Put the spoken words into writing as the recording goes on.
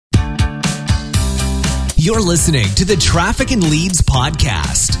You're listening to the Traffic and Leads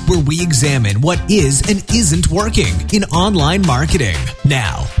podcast, where we examine what is and isn't working in online marketing.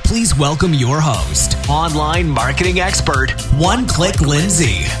 Now, please welcome your host, online marketing expert, One Click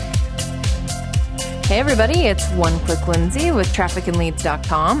Lindsay. Hey everybody, it's One Click Lindsay with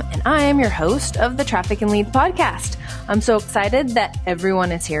trafficandleads.com, and I am your host of the Traffic and Leads podcast. I'm so excited that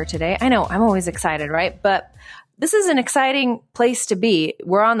everyone is here today. I know, I'm always excited, right? But this is an exciting place to be.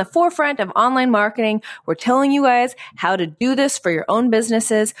 We're on the forefront of online marketing. We're telling you guys how to do this for your own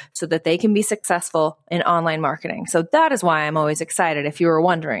businesses so that they can be successful in online marketing. So that is why I'm always excited, if you were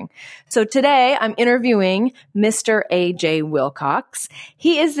wondering. So today I'm interviewing Mr. AJ Wilcox.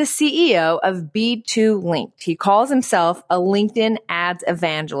 He is the CEO of B2 Linked. He calls himself a LinkedIn ads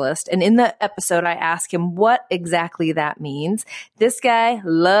evangelist. And in the episode, I ask him what exactly that means. This guy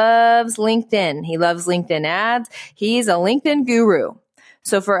loves LinkedIn. He loves LinkedIn ads. He's a LinkedIn guru.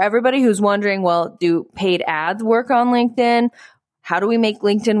 So for everybody who's wondering, well, do paid ads work on LinkedIn? How do we make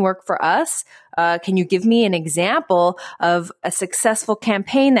LinkedIn work for us? Can you give me an example of a successful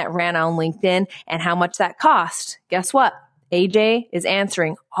campaign that ran on LinkedIn and how much that cost? Guess what? AJ is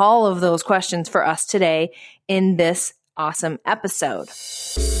answering all of those questions for us today in this awesome episode.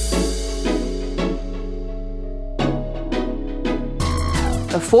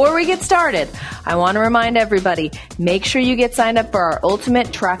 Before we get started, I want to remind everybody, make sure you get signed up for our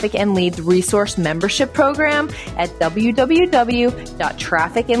Ultimate Traffic and Leads Resource Membership Program at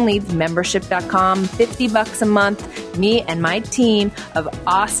www.trafficandleadsmembership.com. $50 a month. Me and my team of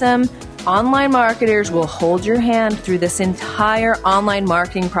awesome online marketers will hold your hand through this entire online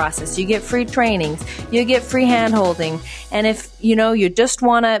marketing process. You get free trainings, you get free hand holding. And if you just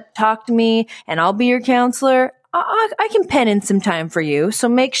want to talk to me and I'll be your counselor, I can pen in some time for you. So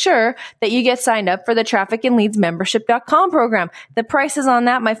make sure that you get signed up for the trafficandleadsmembership.com program. The prices on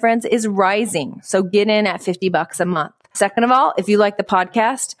that, my friends, is rising. So get in at $50 a month. Second of all, if you like the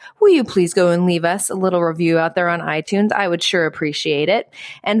podcast, will you please go and leave us a little review out there on iTunes? I would sure appreciate it.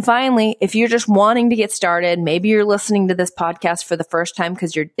 And finally, if you're just wanting to get started, maybe you're listening to this podcast for the first time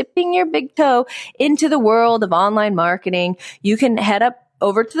because you're dipping your big toe into the world of online marketing, you can head up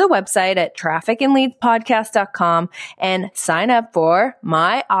over to the website at trafficandleadspodcast.com and sign up for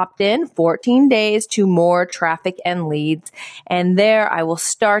my opt-in 14 days to more traffic and leads. And there I will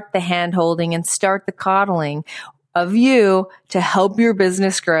start the hand-holding and start the coddling of you to help your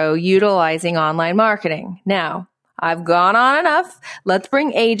business grow utilizing online marketing. Now, I've gone on enough. Let's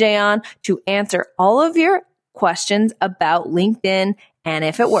bring AJ on to answer all of your questions about LinkedIn and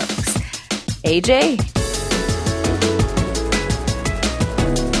if it works. AJ?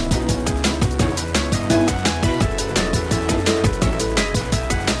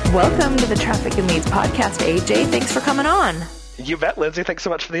 Welcome to the Traffic and Leads podcast, AJ. Thanks for coming on. You bet, Lindsay. Thanks so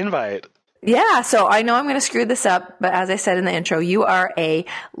much for the invite. Yeah, so I know I'm going to screw this up, but as I said in the intro, you are a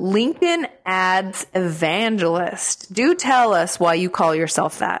LinkedIn ads evangelist. Do tell us why you call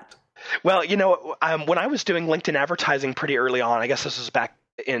yourself that. Well, when I was doing LinkedIn advertising pretty early on, I guess this was back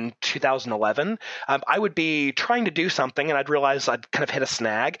in 2011, I would be trying to do something and I'd realize I'd kind of hit a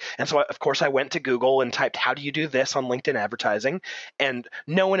snag. And so, of course, I went to Google and typed, how do you do this on LinkedIn advertising? And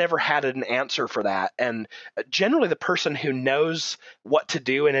no one ever had an answer for that. And generally, the person who knows what to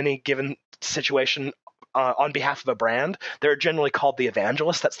do in any given situation on behalf of a brand, they're generally called the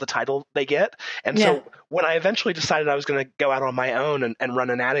evangelist. That's the title they get. And so when I eventually decided I was going to go out on my own and run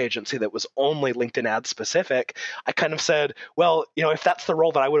an ad agency that was only LinkedIn ad specific, I kind of said, well, if that's the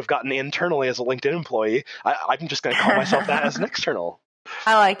role that I would have gotten internally as a LinkedIn employee, I'm just going to call myself that as an external.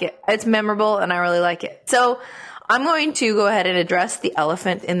 I like it. It's memorable and I really like it. So I'm going to go ahead and address the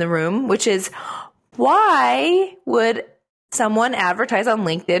elephant in the room, which is why would someone advertise on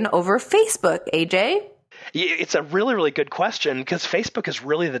LinkedIn over Facebook, AJ? It's a really, really good question because Facebook is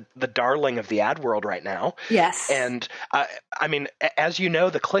really the darling of the ad world right now. Yes. And as you know,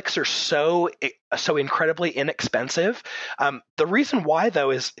 the clicks are so incredibly inexpensive. The reason why,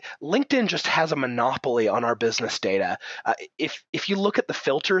 though, is LinkedIn just has a monopoly on our business data. If you look at the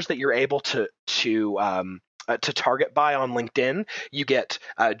filters that you're able to target by on LinkedIn, you get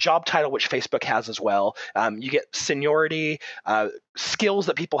job title, which Facebook has as well. You get seniority, skills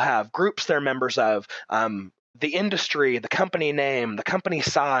that people have, groups they're members of, the industry, the company name, the company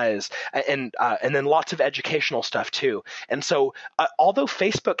size, and then lots of educational stuff too. And so although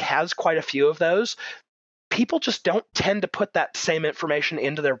Facebook has quite a few of those, people just don't tend to put that same information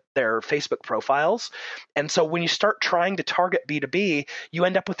into their Facebook profiles. And so when you start trying to target B2B, you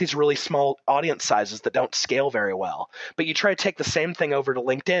end up with these really small audience sizes that don't scale very well. But you try to take the same thing over to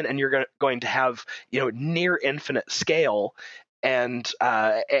LinkedIn and you're going to have, near infinite scale. and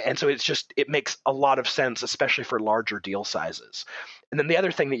so it makes a lot of sense, especially for larger deal sizes. And then the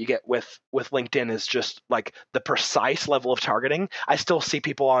other thing that you get with LinkedIn is just like the precise level of targeting. I still see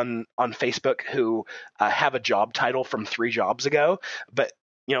people on Facebook who have a job title from 3 jobs ago, but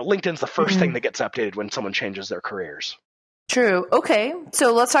LinkedIn's the first thing that gets updated when someone changes their careers. True. Okay.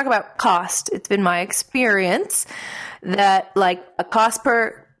 So let's talk about cost. It's been my experience that like a cost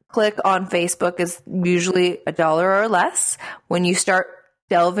per click on Facebook is usually $1 or less. When you start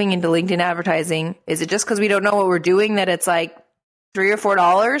delving into LinkedIn advertising, is it just because we don't know what we're doing that it's like $3 or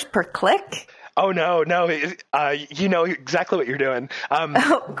 $4 per click? Oh, no. You know exactly what you're doing.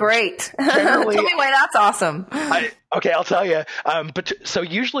 Oh, great. Tell me why that's awesome. Okay, I'll tell you. So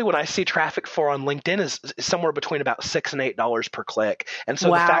usually when I see traffic on LinkedIn is somewhere between about $6 and $8 per click. And so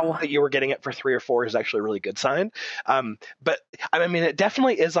the fact that you were getting it for 3 or 4 is actually a really good sign. But I mean, it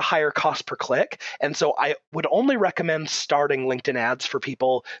definitely is a higher cost per click. And so I would only recommend starting LinkedIn ads for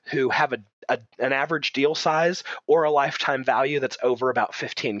people who have an average deal size or a lifetime value that's over about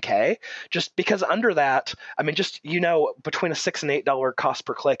 $15K. Just because under that, I mean, between a $6 and $8 cost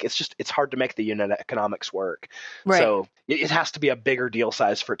per click, it's hard to make the unit economics work. Right. So it has to be a bigger deal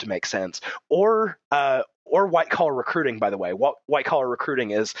size for it to make sense. Or white collar recruiting, by the way. White collar recruiting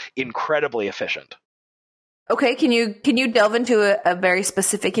is incredibly efficient. Okay, can you delve into a very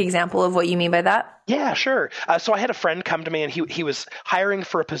specific example of what you mean by that? Yeah, sure. So I had a friend come to me, and he was hiring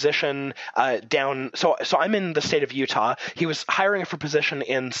for a position down. So I'm in the state of Utah. He was hiring for a position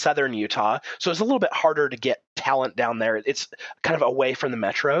in southern Utah. So it's a little bit harder to get talent down there. It's kind of away from the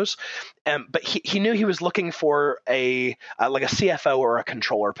metros. But he knew he was looking for like a CFO or a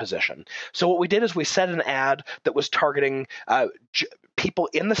controller position. So what we did is we set an ad that was targeting people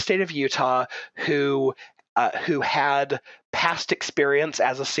in the state of Utah who had past experience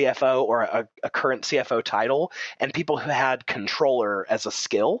as a CFO or a current CFO title, and people who had controller as a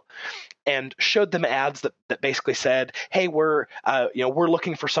skill, and showed them ads that basically said, "Hey, we're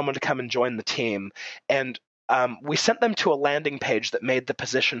looking for someone to come and join the team." And we sent them to a landing page that made the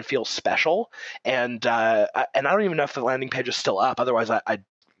position feel special. And I don't even know if the landing page is still up. Otherwise, I'd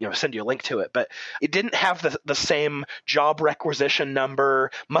send you a link to it, but it didn't have the same job requisition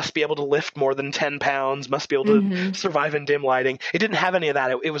number, must be able to lift more than 10 pounds, must be able to survive in dim lighting. It didn't have any of that.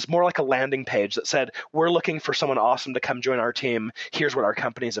 It was more like a landing page that said, we're looking for someone awesome to come join our team. Here's what our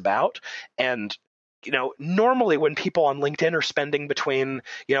company's about. And normally when people on LinkedIn are spending between,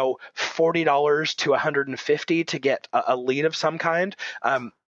 $40 to $150 to get a lead of some kind,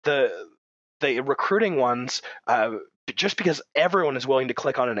 the recruiting ones, just because everyone is willing to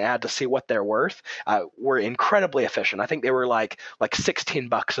click on an ad to see what they're worth, were incredibly efficient. I think they were like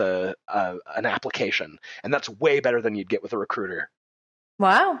 $16 an application, and that's way better than you'd get with a recruiter.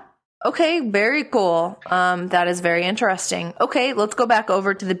 Wow. Okay, very cool. That is very interesting. Okay, let's go back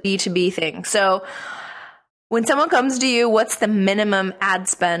over to the B2B thing. So when someone comes to you, what's the minimum ad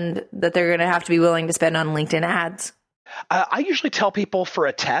spend that they're going to have to be willing to spend on LinkedIn ads? I usually tell people for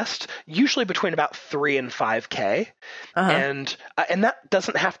a test, usually between about $3 and $5K, and that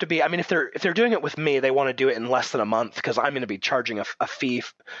doesn't have to be. I mean, if they're doing it with me, they want to do it in less than a month because I'm going to be charging a fee,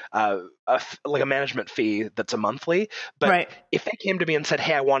 like a management fee that's a monthly. But if they came to me and said,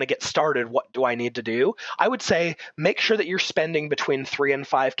 "Hey, I want to get started, what do I need to do?" I would say make sure that you're spending between $3 and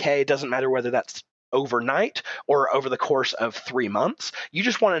 $5K. Doesn't matter whether that's overnight or over the course of 3 months. You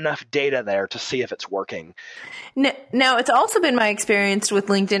just want enough data there to see if it's working. Now, it's also been my experience with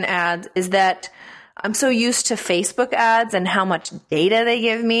LinkedIn ads is that I'm so used to Facebook ads and how much data they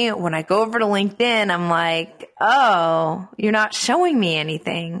give me. When I go over to LinkedIn, I'm like, oh, you're not showing me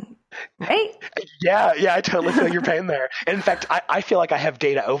anything. Right? Yeah, I totally feel your pain there. In fact, I feel like I have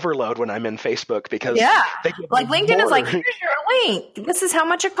data overload when I'm in Facebook because like LinkedIn is like, here's your link. This is how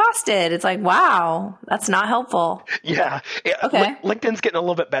much it costed. It's like, wow, that's not helpful. Yeah. Okay. LinkedIn's getting a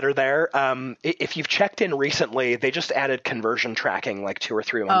little bit better there. If you've checked in recently, they just added conversion tracking like 2 or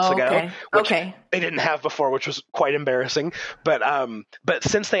 3 months ago, which they didn't have before, which was quite embarrassing. But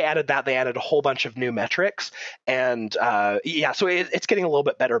since they added that, they added a whole bunch of new metrics, and so it's getting a little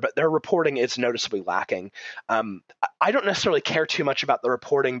bit better. But their reporting is noticeably lacking. I don't necessarily care too much about the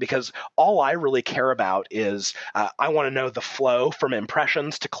reporting because all I really care about is I want to know the flow from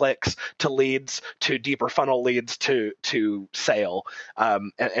impressions to clicks to leads to deeper funnel leads to sale.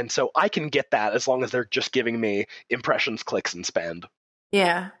 And so I can get that as long as they're just giving me impressions, clicks, and spend.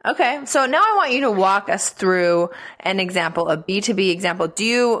 Yeah. Okay. So now I want you to walk us through an example, a B2B example.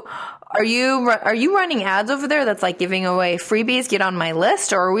 Are you running ads over there that's like giving away freebies, get on my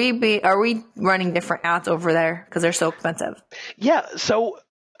list, or are we running different ads over there because they're so expensive? Yeah. So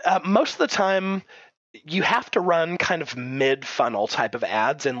most of the time, you have to run kind of mid-funnel type of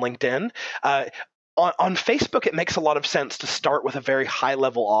ads in LinkedIn. On Facebook, it makes a lot of sense to start with a very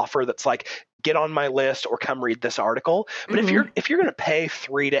high-level offer that's like, get on my list or come read this article. But if you're going to pay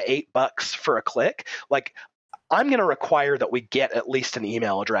 $3 to $8 for a click, like, I'm going to require that we get at least an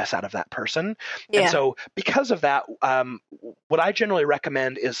email address out of that person. Yeah. And so because of that, what I generally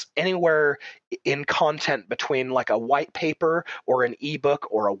recommend is anywhere in content between like a white paper or an ebook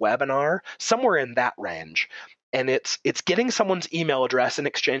or a webinar, somewhere in that range. And it's getting someone's email address in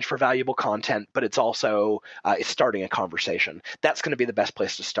exchange for valuable content, but it's also it's starting a conversation. That's going to be the best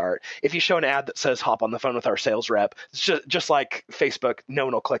place to start. If you show an ad that says hop on the phone with our sales rep, it's just like Facebook, no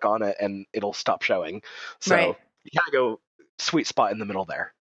one will click on it and it'll stop showing. So you kind of go sweet spot in the middle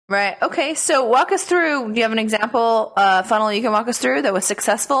there. Right. Okay. So walk us through, do you have an example funnel you can walk us through that was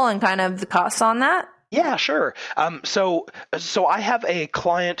successful and kind of the costs on that? Yeah, sure. So I have a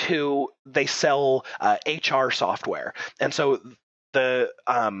client who they sell HR software, and so the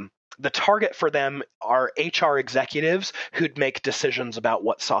target for them are HR executives who'd make decisions about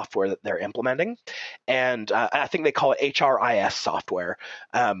what software that they're implementing, and I think they call it HRIS software.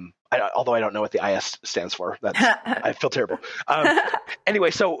 Although I don't know what the IS stands for. I feel terrible.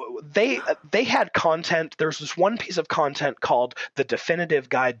 Anyway, so they had content. There's this one piece of content called The Definitive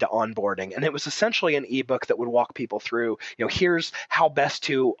Guide to Onboarding, and it was essentially an ebook that would walk people through, here's how best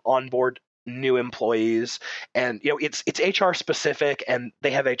to onboard new employees, and it's HR specific, and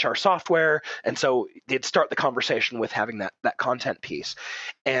they have HR software, and so they'd start the conversation with having that content piece.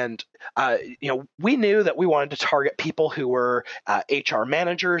 And we knew that we wanted to target people who were HR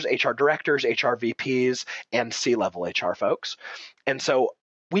managers, HR directors, HR VPs, and C-level HR folks. And so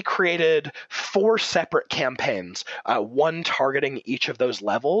we created 4 separate campaigns, one targeting each of those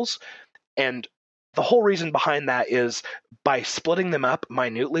levels. And the whole reason behind that is by splitting them up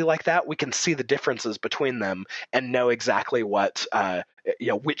minutely like that, we can see the differences between them and know exactly what,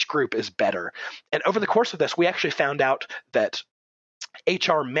 which group is better. And over the course of this, we actually found out that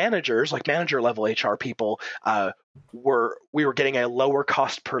HR managers, like manager level HR people, we were getting a lower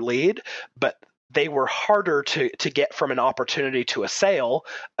cost per lead, but they were harder to get from an opportunity to a sale,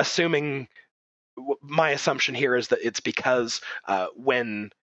 assuming my assumption here is that it's because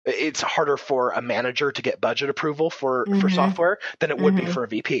when it's harder for a manager to get budget approval for software than it would be for a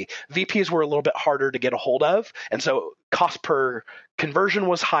VP. VPs were a little bit harder to get a hold of, and so cost per conversion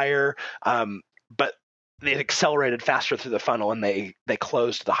was higher, but it accelerated faster through the funnel, and they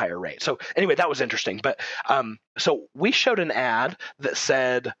closed the higher rate. So anyway, that was interesting. But so we showed an ad that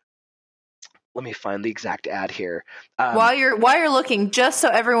said, let me find the exact ad here. While you're looking, just so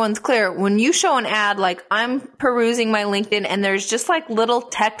everyone's clear, when you show an ad, like I'm perusing my LinkedIn and there's just like little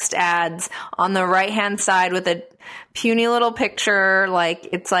text ads on the right-hand side with a puny little picture, like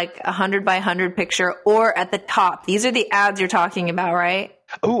it's like 100 by 100 picture, or at the top. These are the ads you're talking about, right?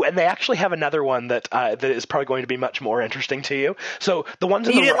 Oh, and they actually have another one that is probably going to be much more interesting to you. So the ones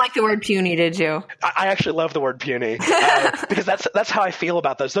you didn't like the word puny, did you? I actually love the word puny because that's how I feel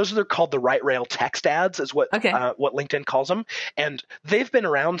about those. Those are called the right rail text ads, is what LinkedIn calls them, and they've been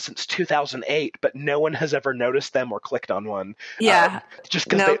around since 2008, but no one has ever noticed them or clicked on one. Yeah, just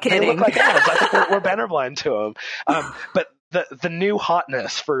because they look like ads. I think we're banner blind to them, but. The new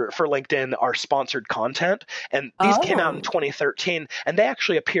hotness for LinkedIn are sponsored content, and these came out in 2013, and they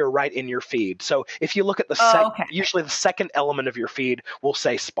actually appear right in your feed. So if you look at usually the second element of your feed will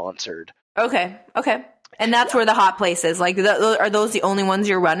say sponsored. Okay. And that's where the hot place is. Like, are those the only ones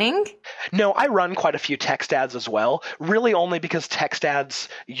you're running? No, I run quite a few text ads as well, really only because text ads,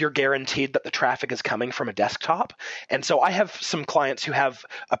 you're guaranteed that the traffic is coming from a desktop. And so I have some clients who have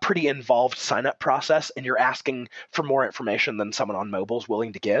a pretty involved sign-up process, and you're asking for more information than someone on mobile is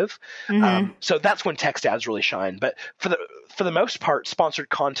willing to give. So that's when text ads really shine. But for the most part, sponsored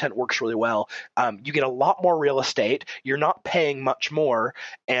content works really well. You get a lot more real estate. You're not paying much more,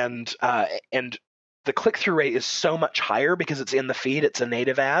 and the click-through rate is so much higher because it's in the feed. It's a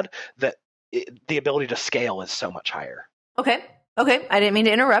native ad that the ability to scale is so much higher. Okay. I didn't mean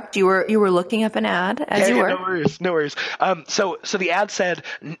to interrupt. You were looking up an ad as you were. No worries. So the ad said,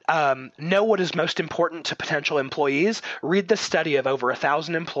 know what is most important to potential employees. Read the study of over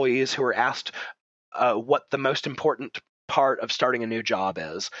 1,000 employees who were asked what the most important part of starting a new job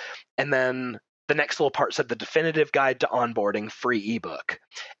is. And then the next little part said the definitive guide to onboarding free ebook.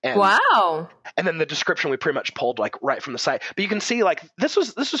 And, wow. And then the description we pretty much pulled like right from the site. But you can see like this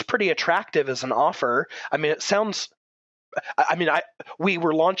was pretty attractive as an offer. I mean, it sounds we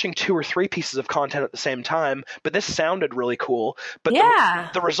were launching 2 or 3 pieces of content at the same time, but this sounded really cool. But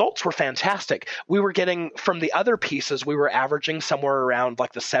the results were fantastic. We were getting from the other pieces, we were averaging somewhere around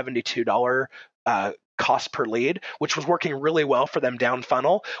like the $72 cost per lead, which was working really well for them down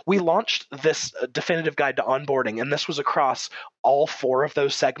funnel. We launched this definitive guide to onboarding, and this was across all 4 of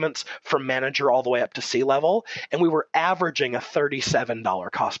those segments from manager all the way up to C-level. And we were averaging a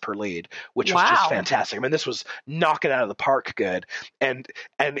 $37 cost per lead, which was just fantastic. I mean, this was knocking out of the park good. And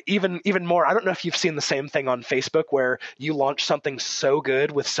even more, I don't know if you've seen the same thing on Facebook where you launch something so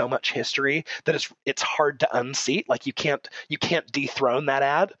good with so much history that it's hard to unseat. Like you can't dethrone that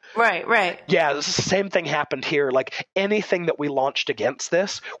ad. Right. Yeah, this is the same thing happened here. Like anything that we launched against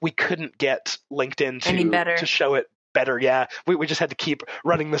this, we couldn't get LinkedIn to show it better. Yeah, we just had to keep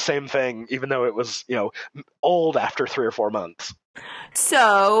running the same thing, even though it was old after 3 or 4 months.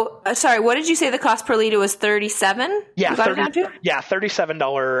 So, sorry, what did you say the cost per lead was? 37? Yeah,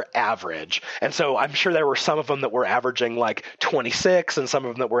 $37 average. And so I'm sure there were some of them that were averaging like 26 and some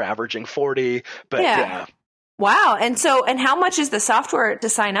of them that were averaging 40. But yeah. Wow. And how much is the software to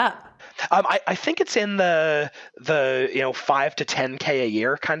sign up? I think it's in the 5 to 10K a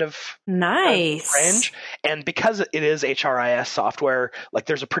year kind of nice range. And because it is HRIS software, like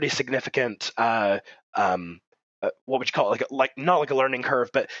there's a pretty significant what would you call it? Like not like a learning curve,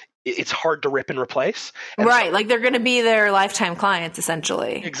 but it's hard to rip and replace. And right. Like they're going to be their lifetime clients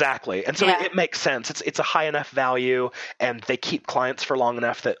essentially. Exactly. And so it makes sense. It's a high enough value and they keep clients for long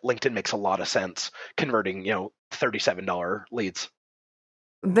enough that LinkedIn makes a lot of sense converting, $37 leads.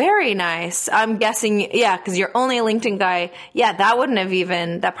 Very nice. I'm guessing, because you're only a LinkedIn guy. Yeah, that would have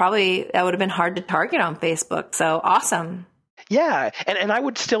been hard to target on Facebook. So awesome. Yeah, and I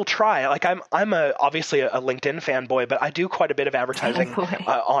would still try. Like I'm obviously a LinkedIn fanboy, but I do quite a bit of advertising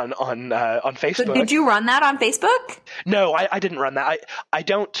on Facebook. So did you run that on Facebook? No, I didn't run that. I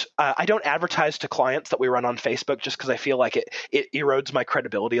don't advertise to clients that we run on Facebook just because I feel like it erodes my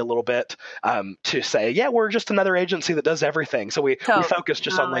credibility a little bit to say, we're just another agency that does everything. So we focus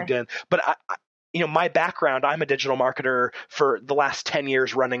just on LinkedIn. But my background, I'm a digital marketer for the last 10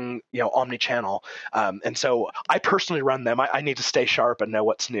 years running, omni-channel. And so I personally run them. I need to stay sharp and know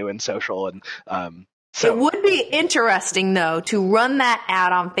what's new in social. And so it would be interesting, though, to run that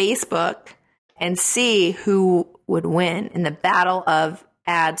ad on Facebook and see who would win in the battle of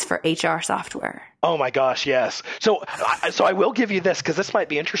ads for HR software. Oh my gosh, yes. So I will give you this because this might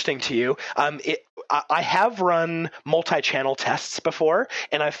be interesting to you. I have run multi-channel tests before,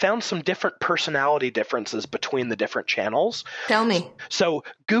 and I've found some different personality differences between the different channels. Tell me. So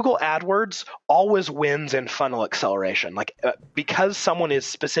Google AdWords always wins in funnel acceleration. Like because someone is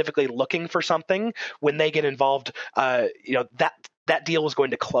specifically looking for something, when they get involved, that deal is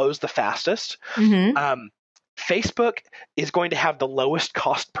going to close the fastest. Mm-hmm. Facebook is going to have the lowest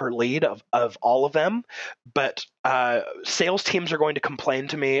cost per lead of all of them, but sales teams are going to complain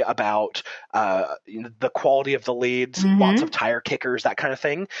to me about the quality of the leads, lots of tire kickers, that kind of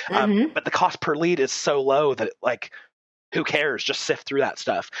thing. But the cost per lead is so low that who cares? Just sift through that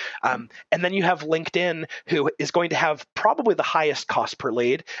stuff. And then you have LinkedIn, who is going to have probably the highest cost per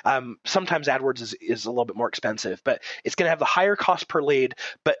lead. Sometimes AdWords is a little bit more expensive, but it's going to have the higher cost per lead.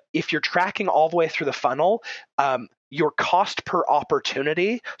 But if you're tracking all the way through the funnel, your cost per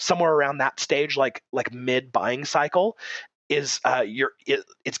opportunity, somewhere around that stage, like mid buying cycle, is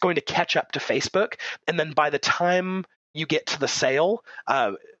it's going to catch up to Facebook. And then by the time you get to the sale,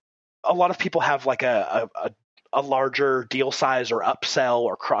 a lot of people have like a larger deal size or upsell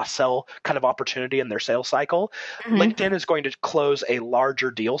or cross-sell kind of opportunity in their sales cycle. LinkedIn is going to close a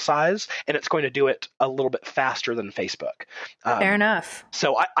larger deal size, and it's going to do it a little bit faster than Facebook. Fair enough.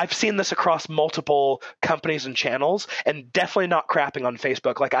 So I've seen this across multiple companies and channels, and definitely not crapping on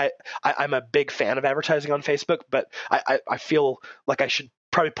Facebook. Like I'm a big fan of advertising on Facebook, but I feel like I should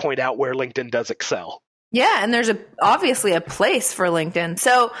probably point out where LinkedIn does excel. Yeah, and there's obviously a place for LinkedIn.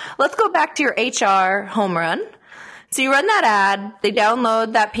 So let's go back to your HR home run. So you run that ad, they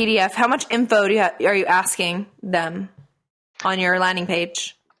download that PDF. How much info are you asking them on your landing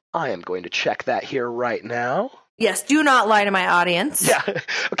page? I am going to check that here right now. Yes, do not lie to my audience. Yeah.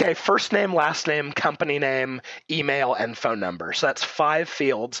 Okay, first name, last name, company name, email, and phone number. So that's 5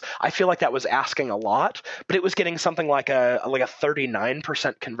 fields. I feel like that was asking a lot, but it was getting something like a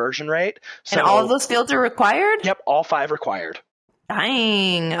 39% conversion rate. So, and all of those fields are required? Yep, all 5 required.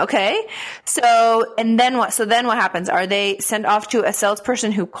 Dang. Okay. So, and then what? So then what happens? Are they sent off to a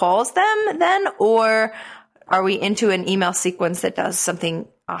salesperson who calls them then, or are we into an email sequence that does something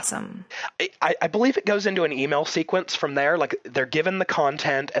Awesome. I believe it goes into an email sequence from there. Like they're given the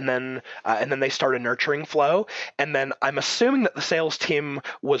content and then they start a nurturing flow. And then I'm assuming that the sales team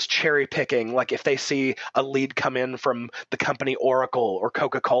was cherry picking. Like if they see a lead come in from the company Oracle or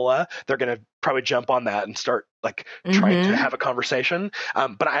Coca-Cola, they're going to probably jump on that and start like trying to have a conversation.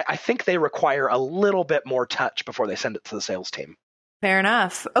 But I think they require a little bit more touch before they send it to the sales team. Fair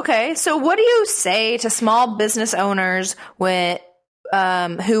enough. Okay. So what do you say to small business owners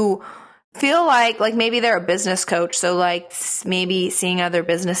who feel like maybe they're a business coach, so like maybe seeing other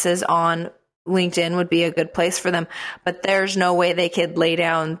businesses on LinkedIn would be a good place for them, but there's no way they could lay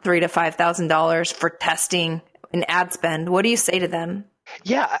down $3,000 to $5,000 for testing an ad spend? What do you say to them?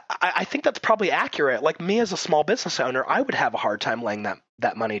 Yeah, I think that's probably accurate. Like me as a small business owner, I would have a hard time laying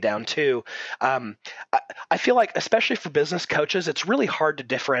that money down too. I feel like, especially for business coaches, it's really hard to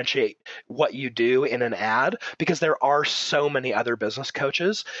differentiate what you do in an ad because there are so many other business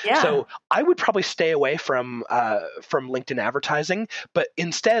coaches. Yeah. So I would probably stay away from LinkedIn advertising, but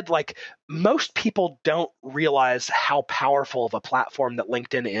instead, like most people don't realize how powerful of a platform that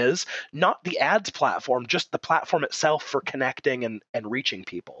LinkedIn is, not the ads platform, just the platform itself for connecting and reaching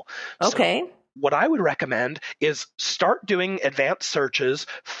people. Okay. So what I would recommend is start doing advanced searches,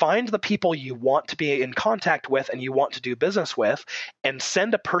 find the people you want to be in contact with and you want to do business with, and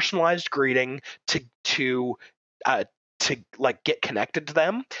send a personalized greeting to like get connected to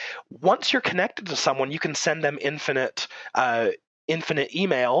them. Once you're connected to someone, you can send them infinite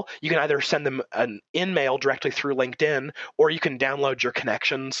email. You can either send them an in-mail directly through LinkedIn, or you can download your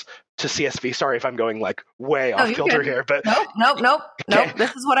connections to CSV. Sorry if I'm going like way off kilter here, but nope.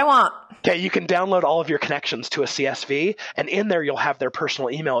 This is what I want. Okay, you can download all of your connections to a CSV, and in there you'll have their personal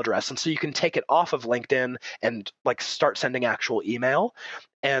email address, and so you can take it off of LinkedIn and like start sending actual email,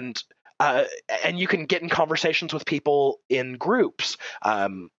 and you can get in conversations with people in groups.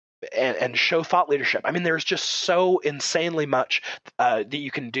 And show thought leadership. I mean, there's just so insanely much that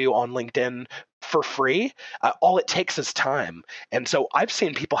you can do on LinkedIn for free. All it takes is time. And so I've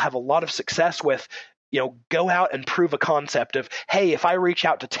seen people have a lot of success with, go out and prove a concept of, hey, if I reach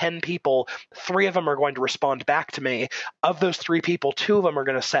out to 10 people, 3 of them are going to respond back to me. Of those 3 people, 2 of them are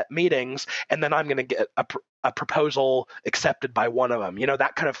going to set meetings, and then I'm going to get a proposal accepted by 1 of them.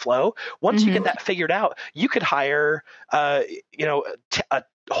 That kind of flow. Once you get that figured out, you could hire, a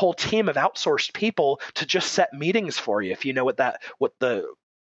whole team of outsourced people to just set meetings for you if you know what the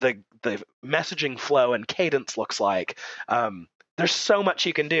messaging flow and cadence looks like. There's so much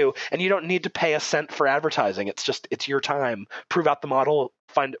you can do, and you don't need to pay a cent for advertising. It's your time. Prove out the model,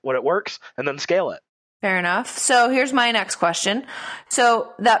 find what it works, and then scale it. Fair enough. So here's my next question.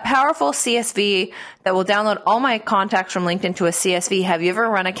 So that powerful CSV that will download all my contacts from LinkedIn to a CSV, have you ever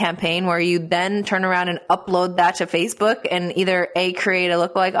run a campaign where you then turn around and upload that to Facebook and either A, create a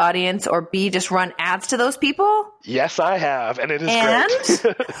lookalike audience, or B, just run ads to those people? Yes, I have, and it is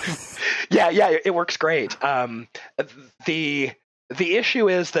great. Yeah, it works great. The issue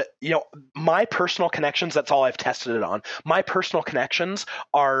is that, my personal connections, that's all I've tested it on. My personal connections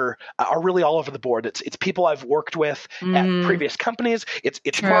are really all over the board. It's people I've worked with at previous companies.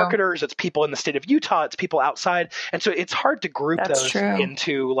 It's marketers. It's people in the state of Utah. It's people outside. And so it's hard to group those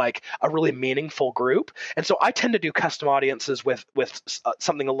into like a really meaningful group. And so I tend to do custom audiences with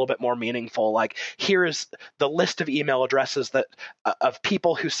something a little bit more meaningful. Like here is the list of email addresses that of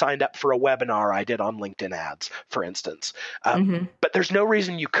people who signed up for a webinar I did on LinkedIn ads, for instance. But there's no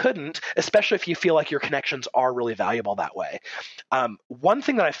reason you couldn't, especially if you feel like your connections are really valuable that way. One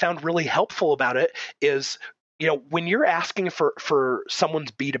thing that I found really helpful about it is, when you're asking for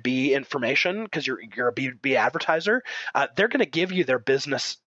someone's B2B information, because you're a B2B advertiser, they're going to give you their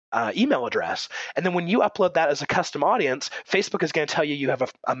business email address. And then when you upload that as a custom audience, Facebook is going to tell you have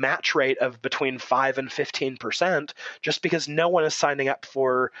a match rate of between 5 and 15%, just because no one is signing up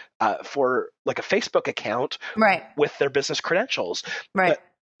for like a Facebook account with their business credentials. Right.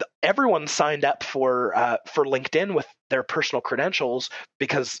 But everyone signed up for LinkedIn with their personal credentials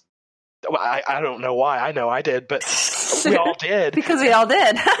because I don't know why. I know I did, but we all did. Because we all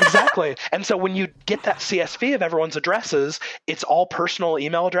did. Exactly. And so when you get that CSV of everyone's addresses, it's all personal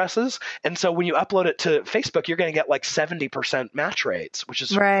email addresses. And so when you upload it to Facebook, you're going to get like 70% match rates, which is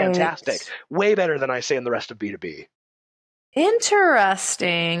fantastic. Way better than I see in the rest of B2B.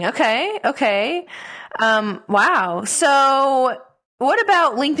 Interesting. Okay. Wow. So what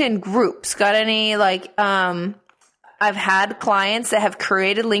about LinkedIn groups? Got any I've had clients that have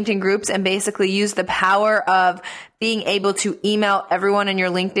created LinkedIn groups and basically use the power of being able to email everyone in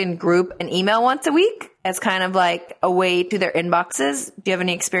your LinkedIn group an email once a week as kind of like a way to their inboxes. Do you have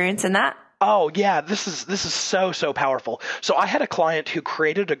any experience in that? Oh yeah, this is so powerful. So I had a client who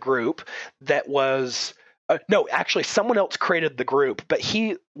created a group that was no, actually, someone else created the group, but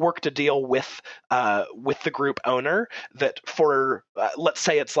he worked a deal with the group owner that for let's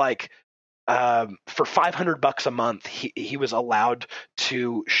say it's like for $500 a month, he was allowed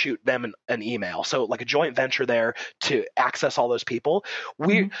to shoot them an email. So like a joint venture there to access all those people.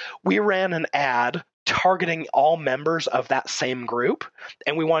 We ran an ad targeting all members of that same group,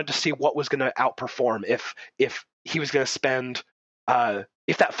 and we wanted to see what was going to outperform if he was going to spend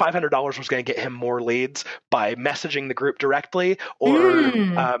if that $500 was going to get him more leads by messaging the group directly or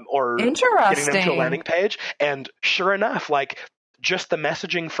getting them to a landing page. And sure enough, like just the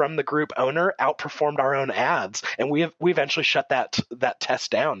messaging from the group owner outperformed our own ads, and we eventually shut that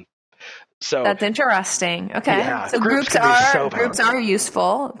test down. So that's interesting. Okay, yeah, so groups are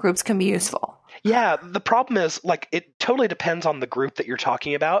useful. Groups can be useful. Yeah, the problem is, like, it totally depends on the group that you're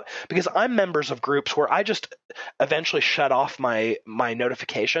talking about, because I'm members of groups where I just eventually shut off my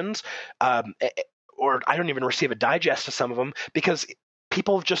notifications, or I don't even receive a digest to some of them, because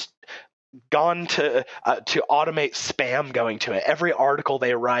people have just gone to automate spam going to it. Every article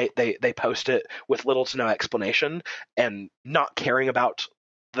they write, they post it with little to no explanation and not caring about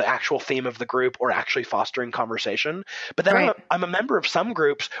the actual theme of the group or actually fostering conversation. But then I'm a member of some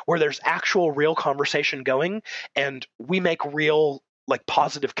groups where there's actual real conversation going, and we make real like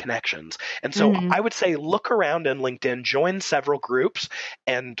positive connections. And so I would say look around in LinkedIn, join several groups,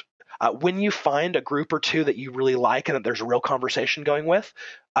 and when you find a group or two that you really like and that there's a real conversation going with,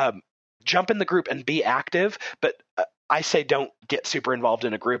 jump in the group and be active. But I say don't get super involved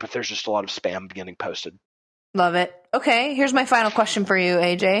in a group if there's just a lot of spam getting posted. Love it. Okay, here's my final question for you,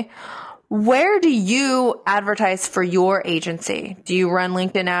 AJ. Where do you advertise for your agency? Do you run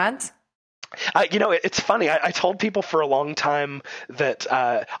LinkedIn ads? It's funny. I told people for a long time that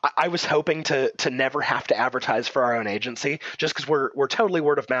I was hoping to never have to advertise for our own agency, just because we're totally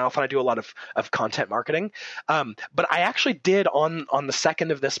word of mouth, and I do a lot of content marketing. But I actually did on the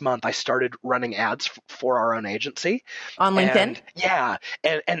 2nd of this month, I started running ads for our own agency on LinkedIn.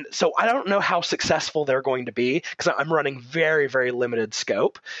 And so I don't know how successful they're going to be, because I'm running very, very limited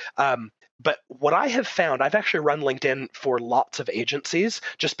scope. But what I have found, I've actually run LinkedIn for lots of agencies,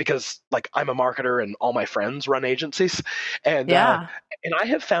 just because like I'm a marketer and all my friends run agencies. And I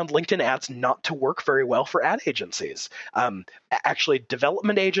have found LinkedIn ads not to work very well for ad agencies. Actually,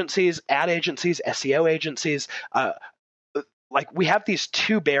 development agencies, ad agencies, SEO agencies, like we have these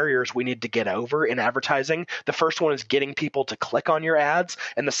two barriers we need to get over in advertising. The first one is getting people to click on your ads,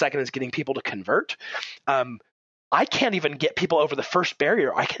 and the second is getting people to convert. I can't even get people over the first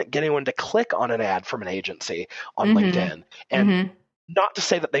barrier. I can't get anyone to click on an ad from an agency on LinkedIn. And not to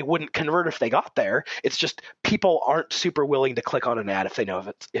say that they wouldn't convert if they got there. It's just people aren't super willing to click on an ad if they know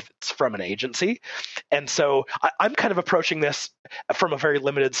if it's from an agency. And so I'm kind of approaching this from a very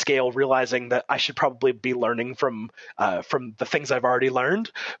limited scale, realizing that I should probably be learning from the things I've already learned.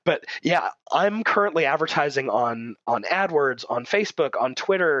 But yeah, I'm currently advertising on AdWords, on Facebook, on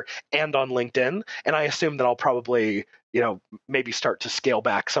Twitter, and on LinkedIn. And I assume that I'll probably, maybe start to scale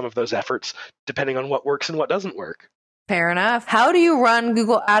back some of those efforts depending on what works and what doesn't work. Fair enough. How do you run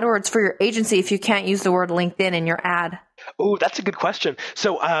Google AdWords for your agency if you can't use the word LinkedIn in your ad? Oh, that's a good question.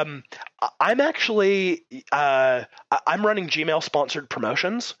 So I'm actually I'm running Gmail sponsored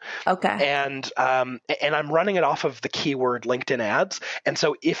promotions. Okay. And I'm running it off of the keyword LinkedIn ads. And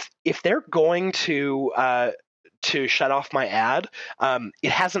so if they're going to shut off my ad,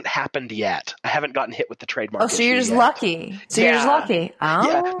 it hasn't happened yet. I haven't gotten hit with the trademark. Oh, so you're just lucky. You're just lucky. Oh.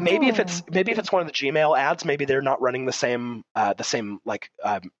 Yeah. Maybe if it's one of the Gmail ads, maybe they're not running the same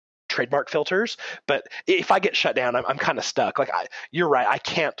trademark filters. But if I get shut down, I'm kind of stuck. Like you're right. I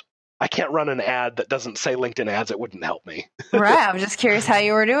can't run an ad that doesn't say LinkedIn ads. It wouldn't help me. Right. I'm just curious how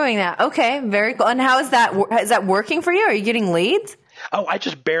you were doing that. Okay. Very cool. And how is that? Is that working for you? Are you getting leads? Oh, I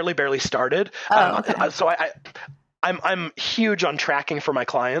just barely started. Okay. So I'm huge on tracking for my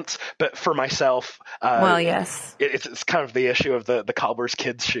clients, but for myself, yes, it's kind of the issue of the cobbler's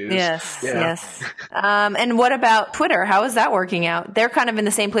kids' shoes. Yes. And what about Twitter? How is that working out? They're kind of in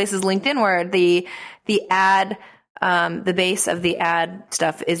the same place as LinkedIn, where the ad, the base of the ad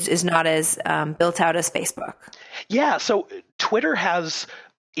stuff is not as built out as Facebook. Yeah. So Twitter has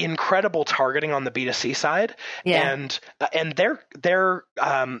incredible targeting on the B2C side, and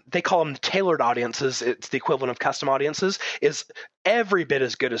they call them tailored audiences. It's the equivalent of custom audiences. Is every bit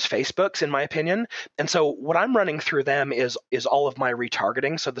as good as Facebook's, in my opinion. And so what I'm running through them is all of my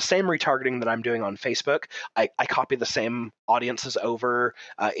retargeting. So the same retargeting that I'm doing on Facebook, I copy the same audiences over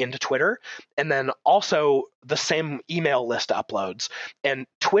into Twitter, and then also the same email list uploads. And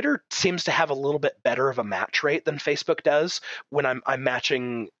Twitter seems to have a little bit better of a match rate than Facebook does when I'm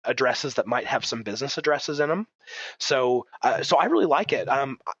matching addresses that might have some business addresses in them. So I really like it.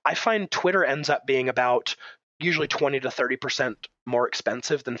 I find Twitter ends up being about usually 20 to 30% more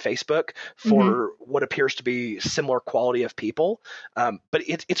expensive than Facebook for what appears to be similar quality of people. But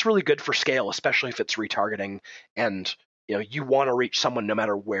it's really good for scale, especially if it's retargeting and you want to reach someone no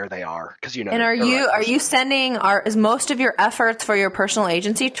matter where they are, because And are you sending is most of your efforts for your personal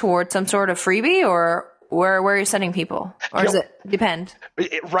agency towards some sort of freebie, or where are you sending people, or does it depend?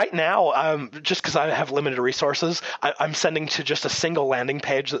 Right now, just because I have limited resources, I'm sending to just a single landing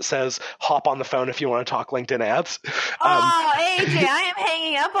page that says "Hop on the phone if you want to talk LinkedIn ads." AJ, I am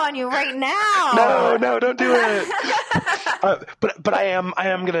hanging up on you right now. No, don't do it. But I am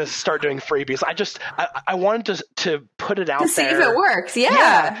going to start doing freebies. I wanted to put it out there to see if it works.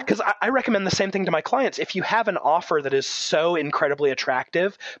 Yeah, because I recommend the same thing to my clients. If you have an offer that is so incredibly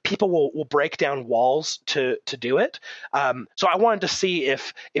attractive, people will break down walls to do it. So I wanted to see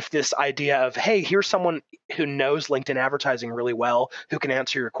if this idea of, hey, here's someone who knows LinkedIn advertising really well, who can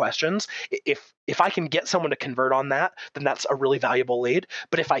answer your questions. If I can get someone to convert on that, then that's a really valuable lead.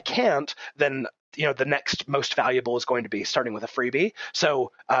 But if I can't, then the next most valuable is going to be starting with a freebie.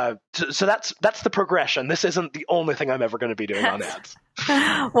 So that's the progression. This isn't the only thing I'm ever going to be doing on ads.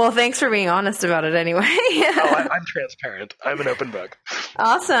 Well, thanks for being honest about it anyway. I'm transparent. I'm an open book.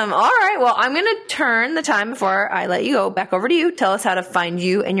 Awesome. All right. Well, I'm going to turn the time before I let you go back over to you. Tell us how to find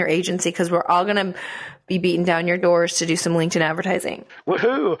you and your agency, because we're all going to be beating down your doors to do some LinkedIn advertising.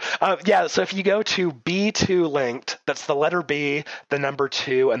 Woohoo! So if you go to B2Linked, that's the letter B, the number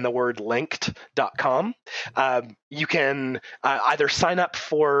 2, and the word linked.com, you can either sign up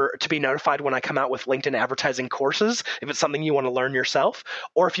to be notified when I come out with LinkedIn advertising courses, if it's something you want to learn yourself,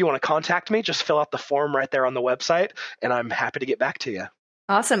 or if you want to contact me, just fill out the form right there on the website, and I'm happy to get back to you.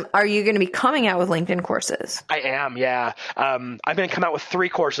 Awesome. Are you going to be coming out with LinkedIn courses? I am, yeah. I'm going to come out with 3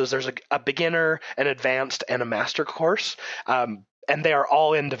 courses. There's a beginner, an advanced, and a master course. And they are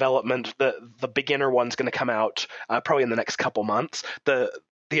all in development. The beginner one's going to come out probably in the next couple months. The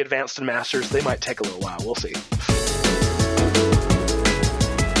advanced and masters, they might take a little while. We'll see.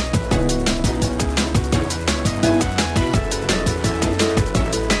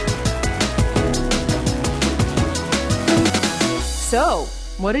 So,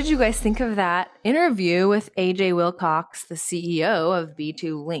 what did you guys think of that interview with AJ Wilcox, the CEO of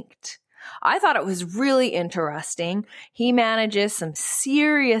B2Linked? I thought it was really interesting. He manages some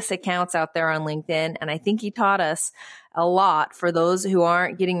serious accounts out there on LinkedIn, and I think he taught us a lot for those who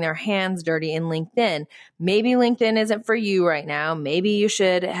aren't getting their hands dirty in LinkedIn. Maybe LinkedIn isn't for you right now. Maybe you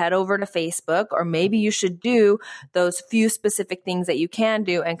should head over to Facebook, or maybe you should do those few specific things that you can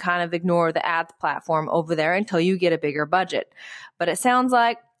do and kind of ignore the ads platform over there until you get a bigger budget. But it sounds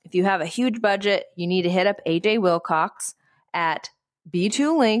like if you have a huge budget, you need to hit up AJ Wilcox at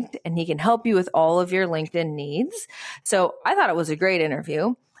B2Linked, and he can help you with all of your LinkedIn needs. So I thought it was a great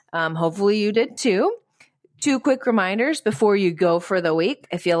interview. Hopefully you did too. 2 quick reminders before you go for the week.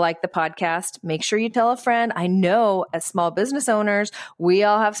 If you like the podcast, make sure you tell a friend. I know as small business owners, we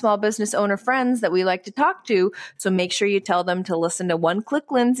all have small business owner friends that we like to talk to. So make sure you tell them to listen to One Click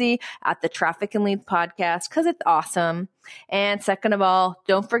Lindsay at the Traffic and Leads podcast, because it's awesome. And second of all,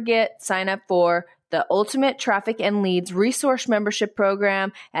 don't forget, sign up for the Ultimate Traffic and Leads Resource Membership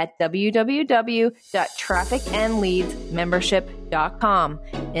Program at www.trafficandleadsmembership.com.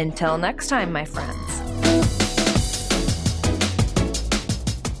 Until next time, my friends.